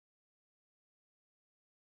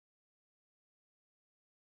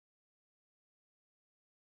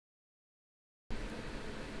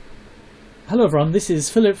Hello everyone, this is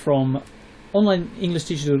Philip from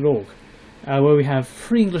onlineenglishteacher.org, where we have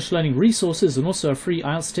free English learning resources and also a free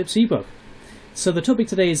IELTS tips ebook. So the topic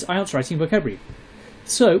today is IELTS writing vocabulary.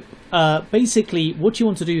 So basically what you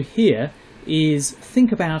want to do here is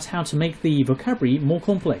think about how to make the vocabulary more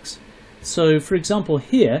complex. So for example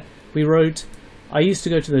here we wrote, I used to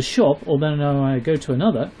go to the shop, although now I go to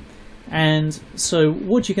another. And so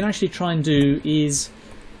what you can actually try and do is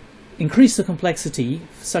increase the complexity,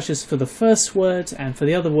 such as for the first word, and for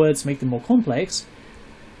the other words make them more complex.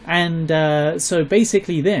 And so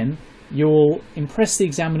basically then you'll impress the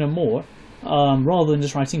examiner more rather than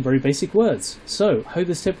just writing very basic words. So hope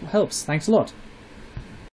this tip helps. Thanks a lot.